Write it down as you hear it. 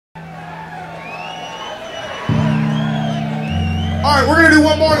All right, we're going to do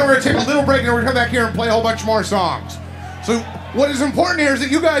one more, and then we're going to take a little break, and then we're going to come back here and play a whole bunch more songs. So what is important here is that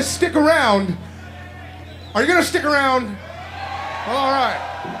you guys stick around. Are you going to stick around? All right.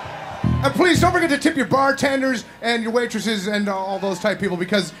 And please don't forget to tip your bartenders and your waitresses and all those type people,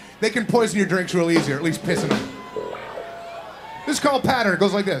 because they can poison your drinks real easy, or at least piss in them. This is called Pattern. It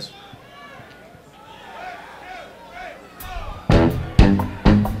goes like this.